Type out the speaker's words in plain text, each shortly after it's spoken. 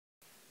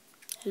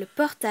Le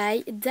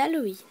portail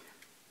d'Halloween.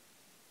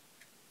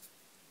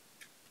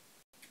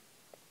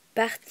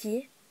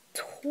 Partie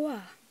 3.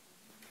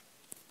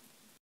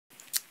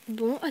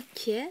 Bon,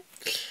 ok.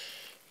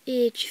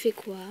 Et tu fais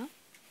quoi?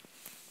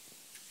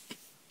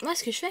 Moi,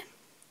 ce que je fais,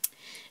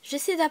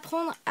 j'essaie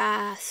d'apprendre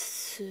à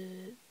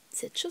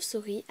cette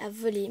chauve-souris à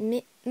voler.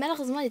 Mais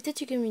malheureusement, elle est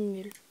têtue comme une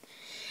mule.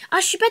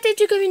 Ah, je suis pas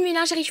têtue comme une mule,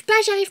 hein. J'arrive pas.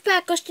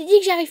 Quand je te dis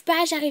que j'arrive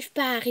pas.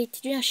 Arrête,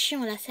 tu deviens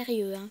chiant là,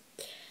 sérieux, hein.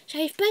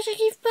 J'arrive pas.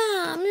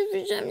 Mais je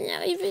vais jamais y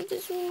arriver, t'es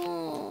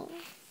souvent.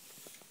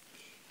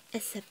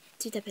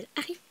 Tu t'appelles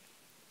Harry?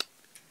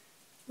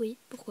 Oui,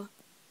 pourquoi?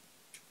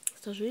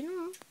 C'est un joli nom,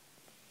 hein.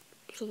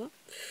 Ça va. Moi,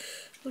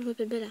 je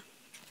m'appelle Bella.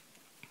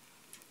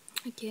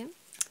 Ok.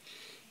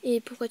 Et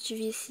pourquoi tu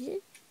vis ici?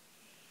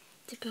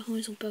 Tes parents,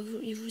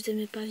 ils vous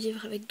aimaient pas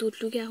vivre avec d'autres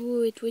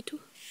loups-garous et tout?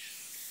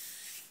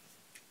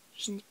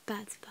 Je n'ai pas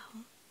de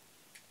parents.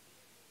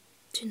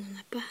 Tu n'en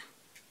as pas.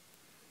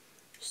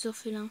 Je suis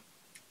orphelin.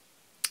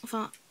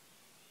 Enfin,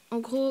 en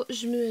gros,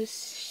 j'étais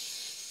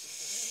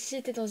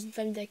dans une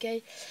famille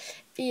d'accueil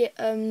et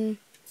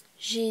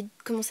j'ai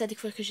commencé à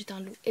découvrir que j'étais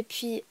un loup. Et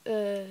puis,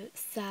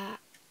 ça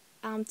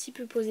a un petit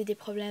peu posé des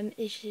problèmes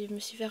et je me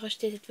suis fait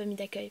rejeter cette famille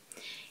d'accueil.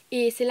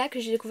 Et c'est là que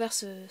j'ai découvert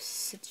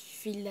cette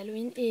ville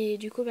d'Halloween et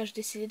du coup, j'ai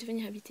décidé de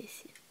venir habiter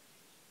ici.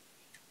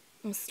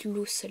 Un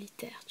loup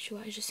solitaire, tu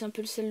vois. Et je suis un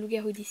peu le seul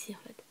loup-garou d'ici, en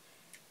fait.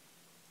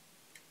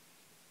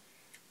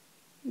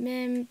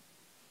 Mais il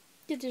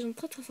y a des gens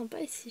très très sympas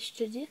ici, je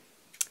te le dis.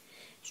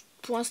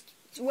 Pour l'instant,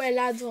 ouais,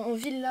 là, en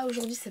ville, là,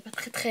 aujourd'hui, c'est pas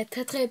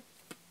très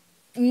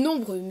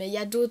nombreux, mais il y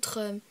a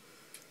d'autres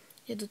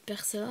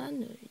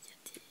personnes.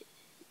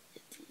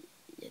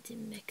 Il y a des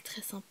mecs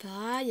très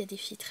sympas, il y a des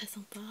filles très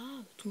sympas.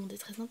 Tout le monde est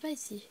très sympa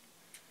ici.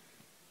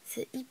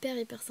 C'est hyper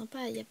sympa.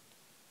 Tu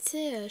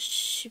sais, je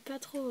suis pas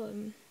trop...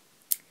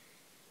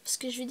 Ce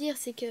que je veux dire,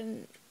 c'est que...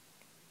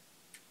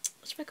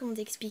 Je sais pas comment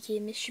t'expliquer,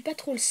 mais je suis pas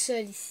trop le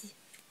seul ici.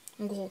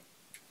 En gros.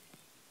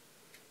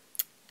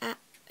 Ah,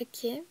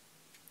 ok.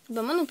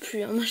 Bah moi non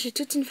plus, hein. Moi j'ai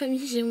toute une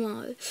famille, j'ai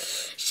moins...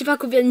 je sais pas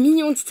combien de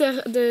millions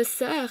de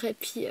sœurs, et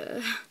puis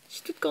je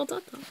suis toute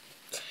contente. Hein.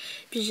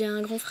 Puis j'ai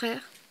un grand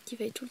frère qui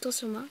veille tout le temps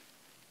sur moi.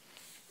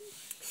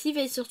 S'il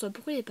veille sur toi,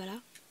 pourquoi il est pas là?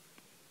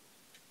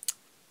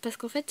 Parce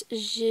qu'en fait,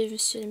 je me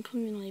suis allée me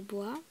promener dans les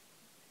bois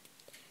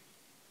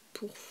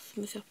pour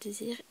me faire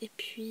plaisir. Et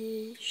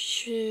puis,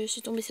 je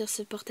suis tombée sur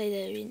ce portail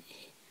d'Halloween.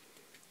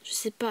 Je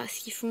sais pas ce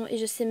qu'ils font et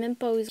je sais même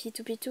pas où ils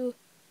tout pitou.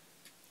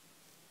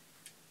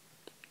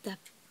 T'as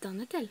un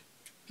attel?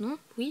 Non?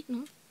 Oui?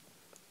 Non?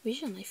 Oui,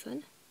 j'ai un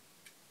iPhone.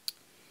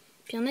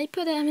 Puis un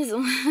iPod à la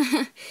maison.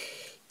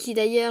 Qui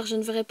d'ailleurs, je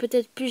ne verrai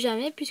peut-être plus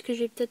jamais puisque je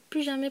vais peut-être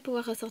plus jamais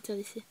pouvoir ressortir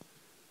d'ici.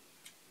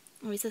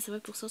 Oui, ça c'est vrai,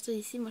 pour sortir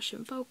d'ici, moi je sais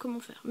même pas comment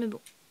faire. Mais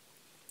bon.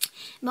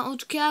 Bah, en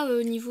tout cas,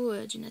 au niveau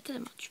d'une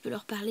attel, tu peux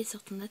leur parler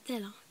sur ton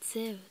attel. Hein. Tu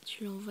sais,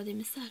 tu leur envoies des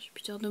messages,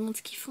 puis tu leur demandes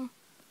ce qu'ils font.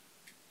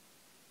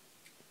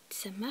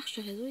 Ça marche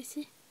le réseau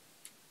ici?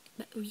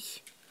 Bah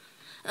oui.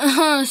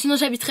 Sinon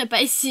j'habiterais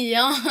pas ici,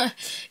 hein.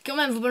 Quand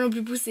même, faut pas non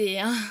plus pousser,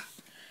 hein.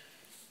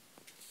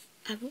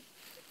 Ah bon?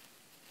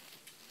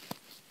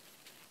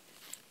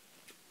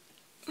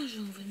 Oh, je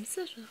vais envoyer un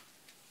message là.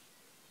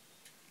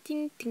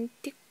 Ting ting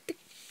tic tic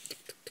tic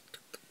tic tic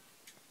tic.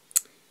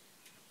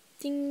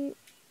 Ting.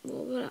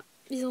 Bon voilà,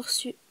 ils ont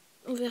reçu.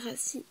 On verra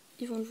si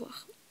ils vont le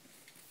voir.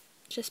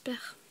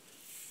 J'espère.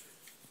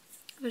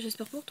 Bah,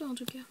 j'espère pour toi en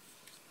tout cas.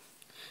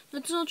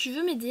 Maintenant, tu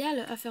veux m'aider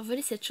à faire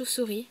voler cette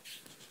chauve-souris?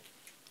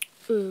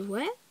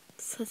 Ouais,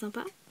 ce serait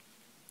sympa.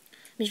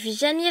 Mais je vais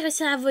jamais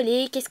réussir à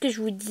voler, qu'est-ce que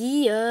je vous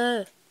dis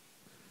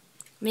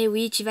Mais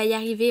oui, tu vas y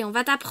arriver, on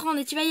va t'apprendre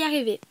et tu vas y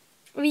arriver.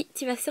 Oui,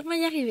 tu vas sûrement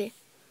y arriver.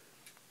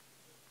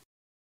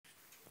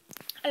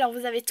 Alors,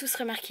 vous avez tous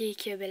remarqué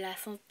que Bella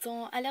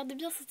a l'air de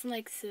bien s'entendre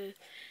avec ce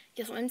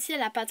garçon, même si elle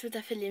n'a pas tout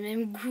à fait les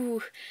mêmes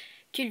goûts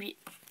que lui.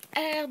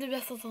 Elle a l'air de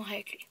bien s'entendre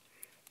avec lui.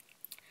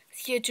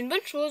 Ce qui est une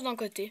bonne chose d'un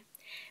côté.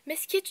 Mais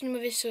ce qui est une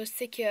mauvaise chose,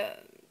 c'est que...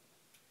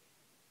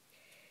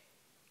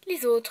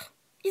 les autres,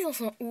 ils en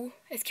sont où?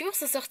 Est-ce qu'ils vont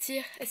s'en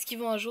sortir? Est-ce qu'ils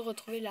vont un jour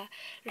retrouver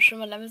le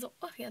chemin de la maison?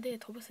 Oh, regardez, il est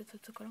trop beau cet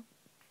autocollant.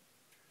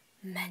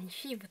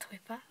 Magnifique, vous trouvez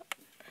pas?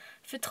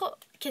 Ça fait trop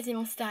quasi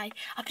Monster High.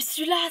 Ah, puis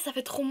celui-là, ça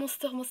fait trop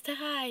Monster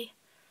High.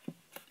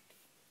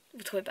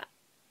 Vous trouvez pas?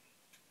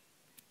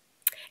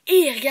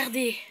 Et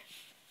regardez!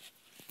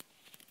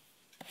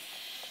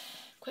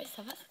 Quoi,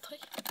 ça va ce truc?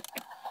 Oh,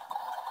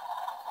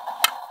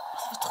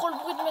 ça fait trop le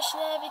bruit de machine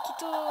à laver qui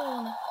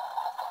tourne.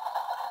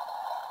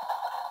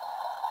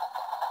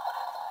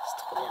 C'est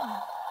trop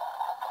bien.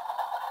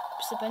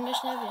 Puis c'est pas une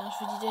machine à laver, hein.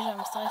 Je vous dis déjà,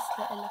 Monster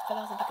High, elle a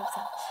falloir c'est pas comme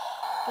ça.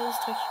 Pas dans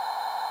ce truc.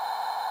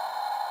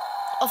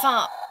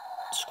 Enfin,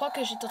 je crois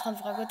que j'étais en train de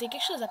vous raconter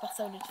quelque chose à part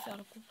ça au lieu de faire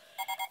le coup.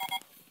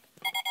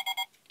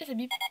 Et ça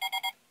bip.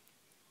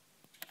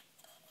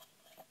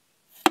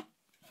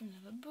 Un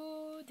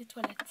lavabo, des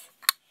toilettes.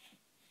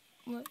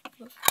 Ouais,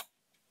 bof.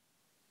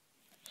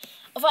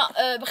 Enfin,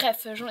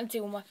 bref, j'en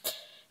étais où moi?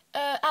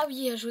 Ah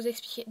oui, je vous ai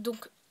expliqué.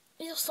 Donc,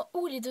 ils sont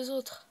où les deux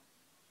autres?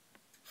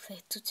 Vous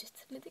allez tout de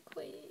suite le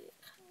découvrir.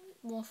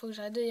 Bon, faut que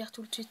j'arrête de lire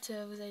tout le tweet,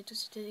 vous allez tout de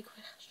suite les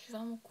découvrir. Je suis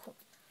vraiment con.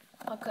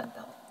 Enfin, conne,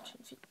 pardon, je suis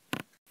une fille.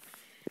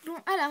 Bon,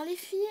 alors les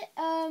filles,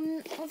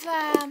 on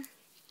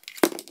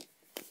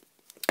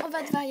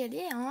va devoir y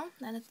aller, hein,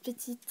 à notre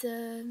petite,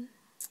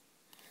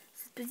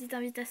 cette petite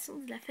invitation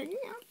de la famille.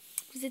 Hein.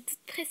 Vous êtes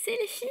toutes pressées,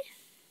 les filles?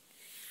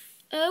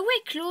 Où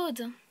est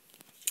Claude?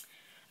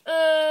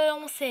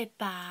 On sait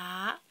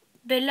pas.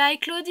 Bella et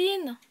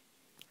Claudine?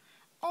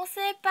 On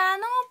sait pas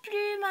non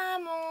plus,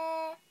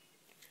 maman.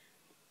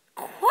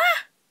 Quoi?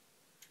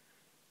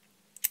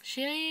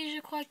 Chérie,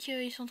 je crois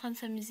qu'ils sont en train de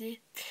s'amuser.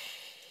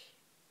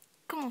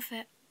 Comment on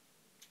fait?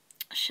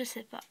 Je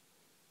sais pas.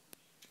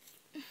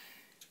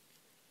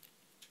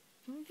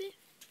 Oui,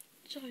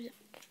 je reviens.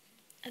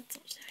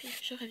 Attends, chérie,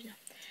 je reviens.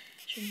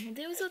 Je vais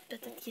demander aux autres,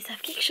 peut-être qu'ils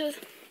savent quelque chose.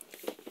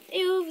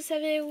 Et où, vous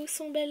savez où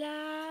sont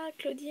Bella,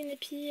 Claudine et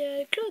puis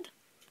Claude?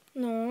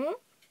 Non.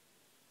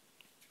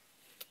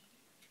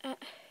 Ah.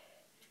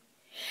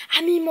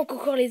 Ah, mais il manque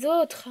encore les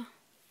autres.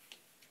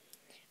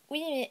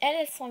 Oui, mais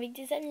elles sont avec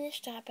des amis,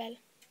 je te rappelle.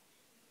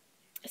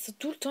 Elles sont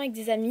tout le temps avec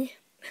des amis.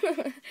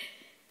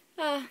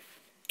 Ah,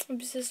 en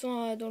plus elles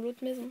sont dans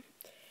l'autre maison.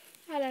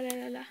 Ah là là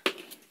là là.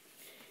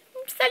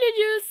 Salut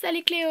Dieu,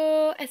 salut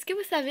Cléo. Est-ce que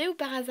vous savez où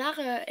par hasard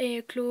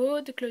est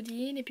Claude,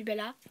 Claudine et puis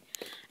Bella?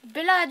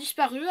 Bella a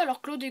disparu,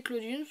 alors Claude et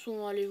Claudine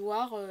sont allés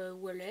voir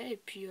où elle est et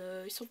puis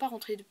ils sont pas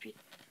rentrés depuis.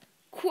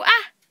 Quoi?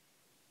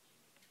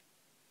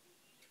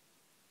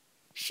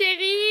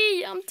 Chérie,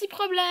 y a un petit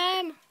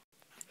problème.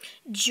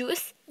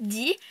 Juice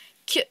dit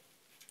que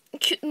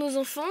nos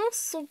enfants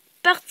sont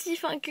partis,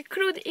 enfin que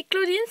Claude et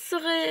Claudine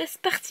seraient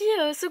partis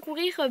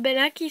secourir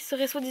Bella qui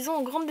serait soi-disant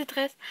en grande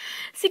détresse.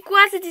 C'est quoi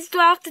cette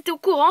histoire? T'étais au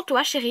courant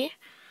toi, chérie?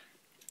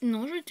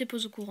 Non, je n'étais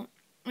pas au courant.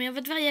 Mais on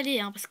va devoir y aller,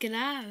 hein, parce que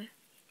là...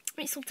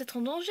 Mais ils sont peut-être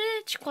en danger,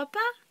 tu crois pas?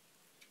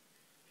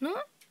 Non?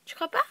 Tu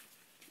crois pas?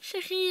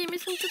 Chérie, mais ils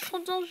sont peut-être en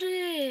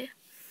danger.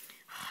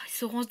 Oh, ils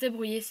sauront se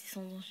débrouiller s'ils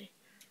sont en danger.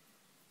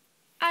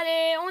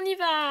 Allez, on y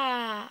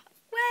va!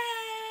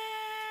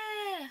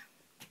 Ouais!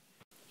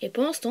 Et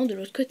pendant ce temps, de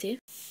l'autre côté...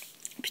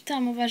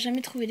 Putain, mais on va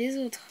jamais trouver les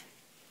autres.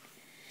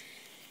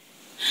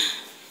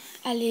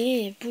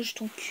 Allez, bouge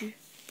ton cul.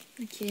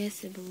 Ok,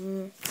 c'est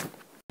bon.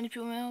 On est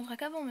plus au même endroit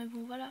qu'avant, mais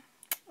bon, voilà.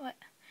 Ouais.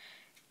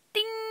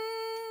 Ting,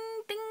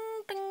 ting,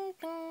 ting,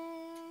 ting.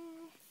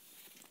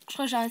 Je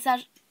crois que j'ai un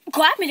message.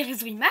 Quoi? Mais les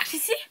réseaux, ils marchent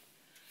ici?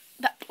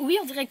 Bah oui,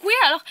 on dirait que oui,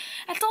 alors...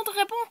 Attends, on te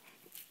répond.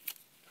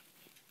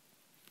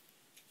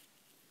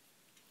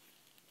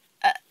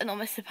 Non,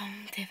 mais c'est pas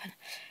mon téléphone.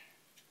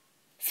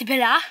 C'est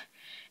Bella.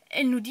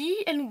 Elle nous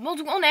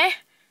demande où on est.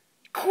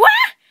 Quoi?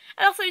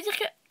 Alors ça veut dire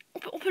que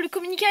on peut le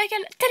communiquer avec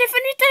elle.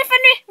 Téléphone-lui,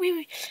 téléphone-lui. Oui,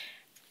 oui.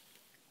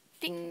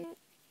 Ding.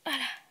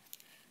 Voilà.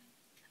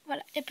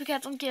 Voilà, il n'y a plus qu'à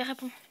attendre qu'elle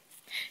réponde.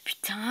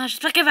 Putain,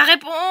 j'espère qu'elle va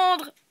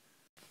répondre.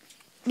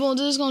 Bon,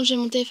 2 secondes, j'ai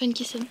mon téléphone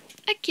qui sonne.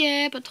 Ok,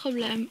 pas de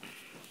problème.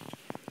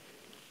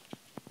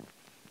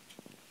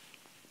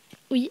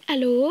 Oui,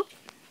 allô?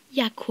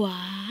 Y'a quoi?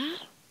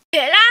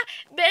 Bella,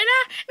 Bella,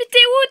 mais t'es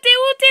où?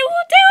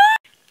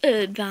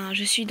 Ben,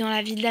 je suis dans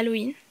la ville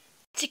d'Halloween.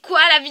 C'est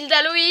quoi la ville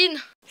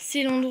d'Halloween?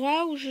 C'est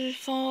l'endroit où quand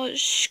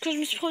je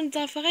me suis promenée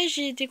dans la forêt,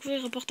 j'ai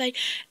découvert un portail.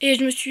 Et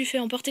je me suis fait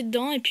emporter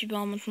dedans. Et puis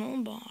ben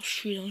maintenant, je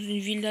suis dans une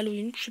ville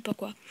d'Halloween, je sais pas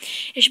quoi.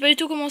 Et je sais pas du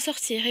tout comment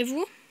sortir. Et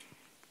vous?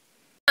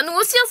 Nous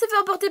aussi, on s'est fait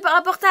emporter par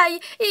un portail.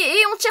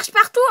 Et on cherche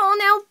partout. On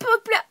est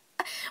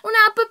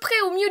à peu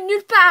près au milieu de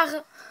nulle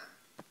part.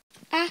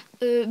 Ah,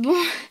 bon.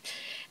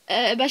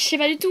 Je sais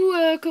pas du tout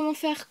comment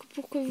faire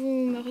pour que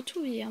vous me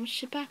retrouviez. Hein. Je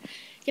sais pas.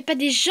 Y a pas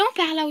des gens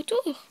par là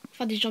autour?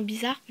 Enfin, des gens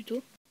bizarres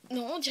plutôt.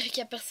 Non, on dirait qu'il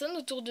y a personne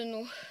autour de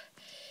nous.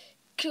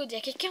 Claude, y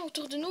a quelqu'un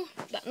autour de nous?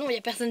 Bah non, y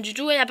a personne du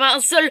tout. Y a pas un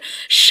seul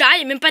chat,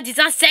 y a même pas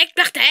des insectes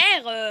par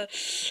terre.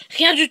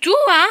 Rien du tout,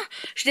 hein.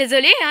 Je suis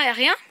désolée, hein, y a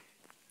rien.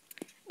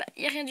 Bah,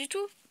 y a rien du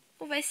tout.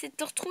 On va essayer de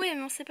te retrouver,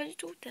 mais on sait pas du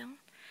tout où t'es. Hein.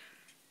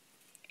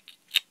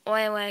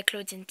 Ouais,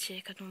 Claudine, tu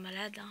es complètement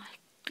malade. Hein.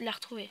 De la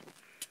retrouver.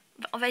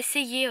 Bah, on va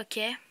essayer, ok?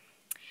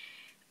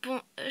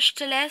 Bon, je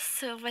te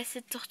laisse, on va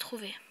essayer de te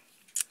retrouver.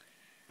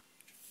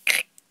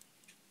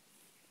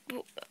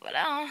 Bon, bah,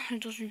 voilà, hein,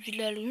 dans une ville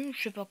de la lune,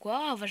 je sais pas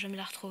quoi, on va jamais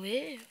la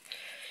retrouver.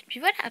 Puis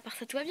voilà, à part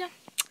ça, tout va bien.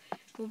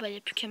 Bon, bah, il n'y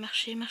a plus qu'à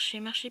marcher,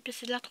 puis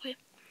essayer de la retrouver.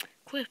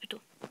 Courir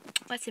plutôt.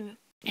 Ouais, c'est mieux.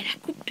 Elle a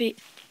coupé.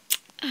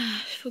 Ah,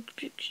 il faut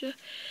plus que je...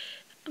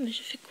 Ah, mais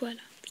je fais quoi,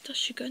 là? Putain, je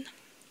suis conne.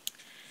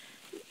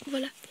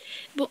 Voilà.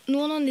 Bon, nous,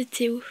 on en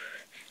était où?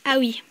 Ah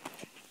oui,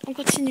 on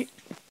continue.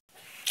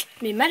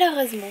 Mais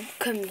malheureusement,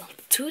 comme dans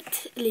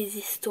toutes les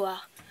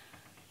histoires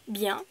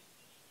bien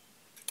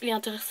et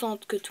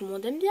intéressantes que tout le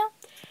monde aime bien,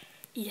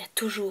 il y a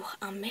toujours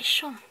un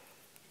méchant.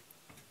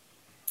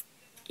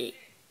 Et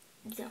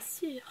bien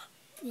sûr,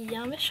 il y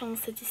a un méchant dans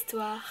cette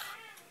histoire.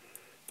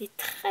 Des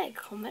très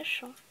grands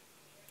méchants.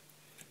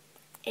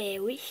 Eh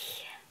oui.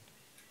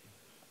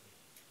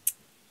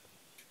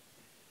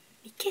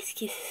 Mais qu'est-ce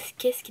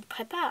qu'il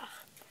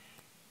prépare?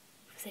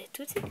 Vous allez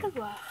tout de suite le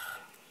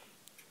voir.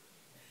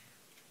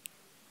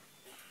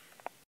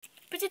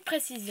 Petite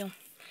précision.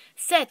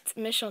 Cette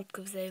méchante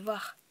que vous allez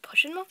voir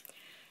prochainement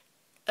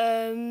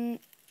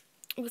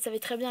vous savez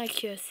très bien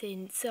que c'est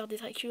une sœur des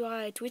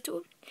Dracula et tout et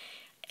tout.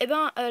 Et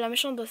ben, la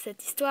méchante dans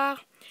cette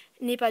histoire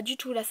n'est pas du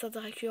tout la sœur de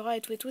Dracula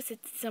et tout. C'est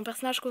un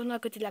personnage complètement à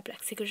côté de la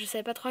plaque. C'est que je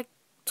savais pas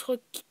trop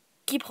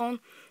qui prendre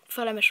pour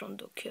faire la méchante.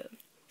 Donc,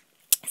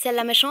 c'est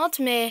la méchante,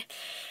 mais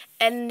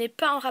elle n'est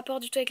pas en rapport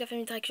du tout avec la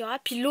famille Dracula.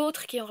 Puis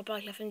l'autre qui est en rapport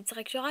avec la famille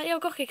Dracula et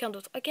encore quelqu'un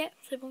d'autre. Ok,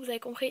 c'est bon, vous avez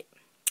compris.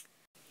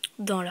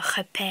 Dans le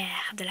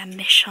repère de la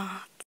méchante.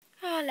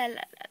 Oh là là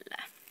là là.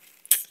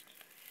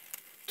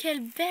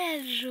 Quelle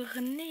belle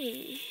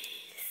journée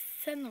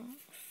s'annonce.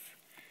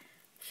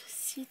 Je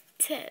suis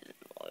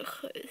tellement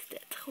heureuse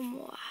d'être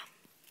moi.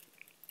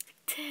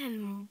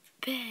 Tellement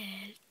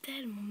belle,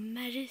 tellement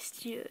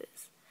majestueuse.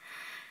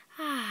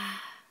 Ah.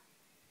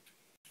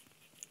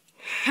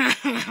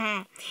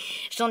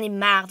 J'en ai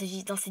marre de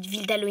vivre dans cette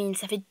ville d'Halloween.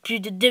 Ça fait plus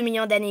de 2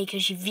 millions d'années que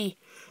j'y vis.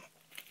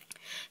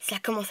 Cela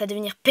commence à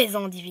devenir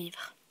pesant d'y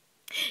vivre.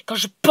 Quand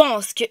je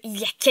pense qu'il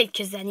y a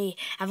quelques années,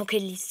 avant que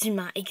les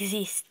humains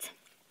existent,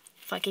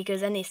 enfin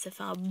quelques années, ça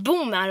fait un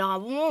bon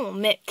moment,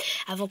 mais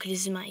avant que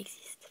les humains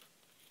existent,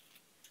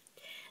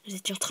 nous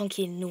étions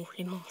tranquilles, nous,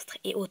 les monstres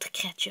et autres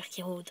créatures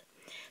qui rôdent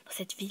dans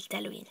cette ville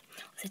d'Halloween.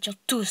 Nous étions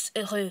tous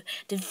heureux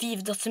de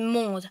vivre dans ce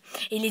monde.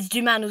 Et les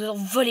humains nous ont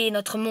volé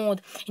notre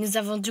monde. Et nous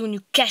avons dû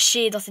nous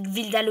cacher dans cette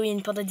ville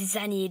d'Halloween pendant des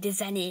années et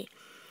des années.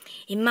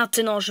 Et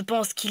maintenant, je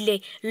pense qu'il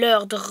est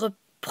l'heure de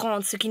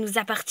reprendre ce qui nous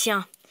appartient.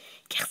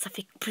 Car ça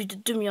fait plus de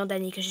 2 millions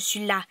d'années que je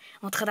suis là,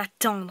 en train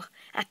d'attendre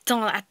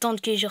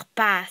que les jours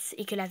passent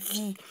et que la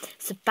vie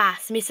se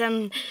passe. Mais ça,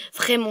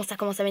 vraiment, ça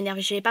commence à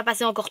m'énerver. Je ne vais pas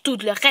passer encore tout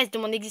le reste de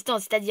mon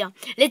existence, c'est-à-dire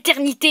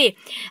l'éternité,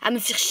 à me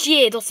faire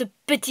chier dans ce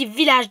petit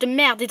village de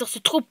merde et dans ce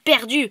trou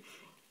perdu.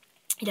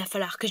 Il va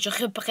falloir que je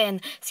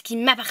reprenne ce qui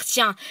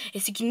m'appartient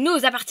et ce qui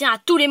nous appartient à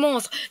tous les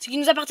monstres, ce qui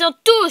nous appartient à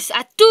tous,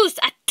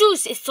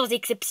 et sans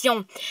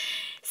exception.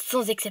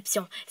 Sans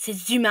exception,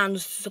 ces humains nous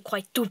se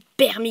croient tout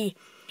permis.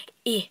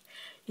 Et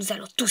nous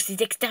allons tous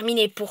les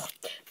exterminer pour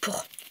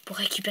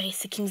récupérer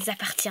ce qui nous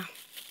appartient.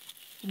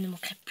 Il ne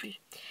manquerait plus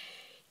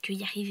que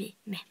y arriver,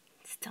 mais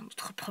c'est un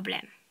autre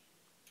problème.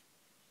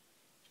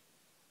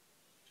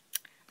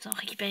 Nous allons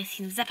récupérer ce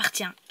qui nous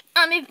appartient.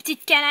 Ah, mes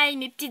petites canailles,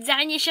 mes petites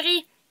araignées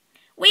chéries.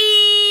 Oui.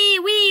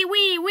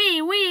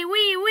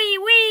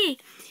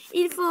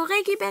 Il faut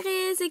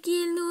récupérer ce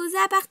qui nous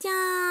appartient.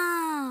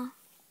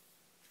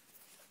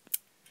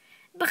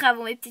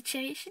 Bravo, mes petites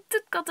chéries. Je suis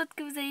toute contente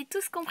que vous ayez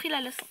tous compris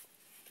la leçon.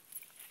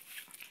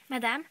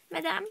 Madame.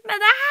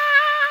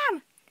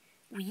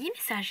 Oui,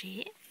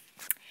 messager.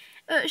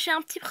 J'ai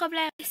un petit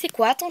problème. C'est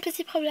quoi ton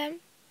petit problème?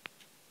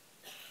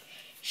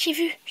 J'ai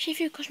vu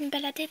quand je me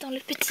baladais dans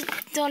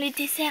les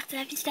déserts de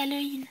la ville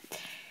d'Halloween.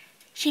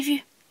 J'ai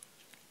vu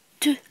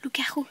 2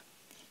 loups-garous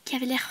qui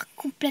avaient l'air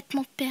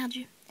complètement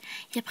perdus.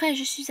 Et après,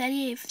 je suis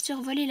allée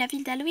survoler la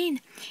ville d'Halloween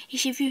et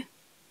j'ai vu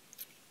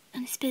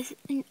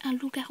un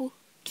loup-garou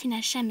qui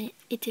n'a jamais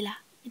été là.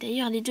 Et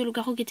d'ailleurs, les 2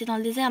 loups-garous qui étaient dans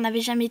le désert n'avaient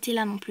jamais été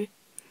là non plus.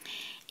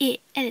 Et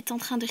elle est en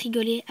train de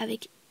rigoler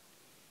avec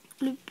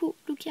le beau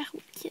loup-garou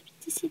qui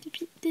habite ici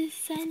depuis des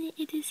années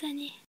et des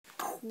années.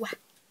 Quoi?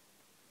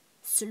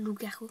 Ce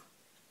loup-garou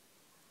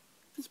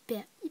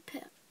hyper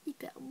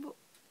beau.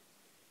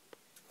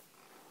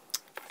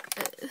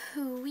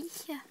 Oui,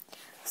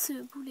 ce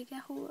beau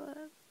loup-garou,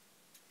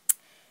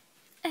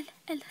 elle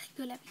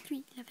rigole avec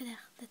lui. Il avait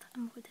l'air d'être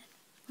amoureux d'elle,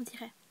 on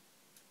dirait.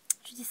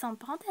 Je dis ça en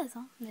parenthèse,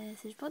 hein, mais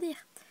c'est juste pour dire.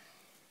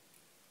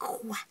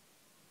 Quoi?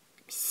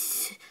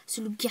 Ce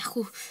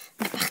loup-garou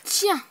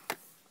m'appartient.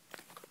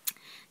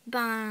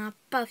 Ben,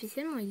 pas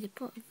officiellement,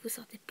 vous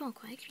sortez pas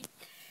encore avec lui.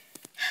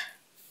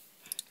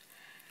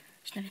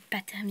 Je n'avais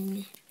pas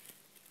terminé.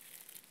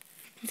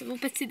 Nous avons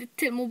passé de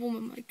tellement bons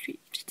moments avec lui.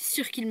 J'étais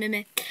sûre qu'il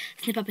m'aimait.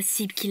 Ce n'est pas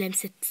possible qu'il aime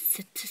cette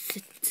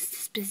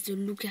espèce de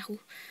loup-garou.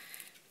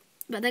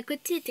 Ben, d'un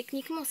côté,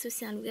 techniquement, c'est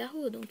aussi un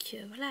loup-garou, donc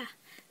voilà.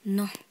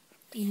 Non,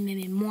 il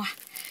m'aimait moi,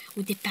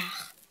 au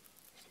départ.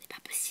 Ce n'est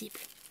pas possible.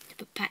 Il ne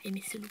peut pas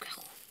aimer ce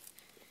loup-garou.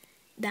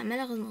 Ben,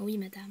 malheureusement, oui,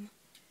 madame.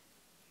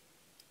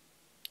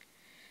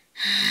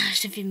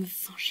 Je vais me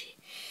venger.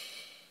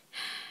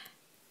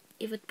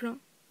 Et votre plan?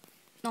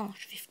 Non,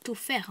 je vais tout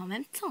faire en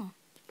même temps.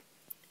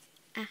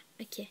 Ah,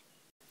 ok.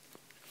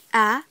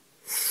 À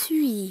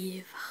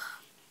suivre.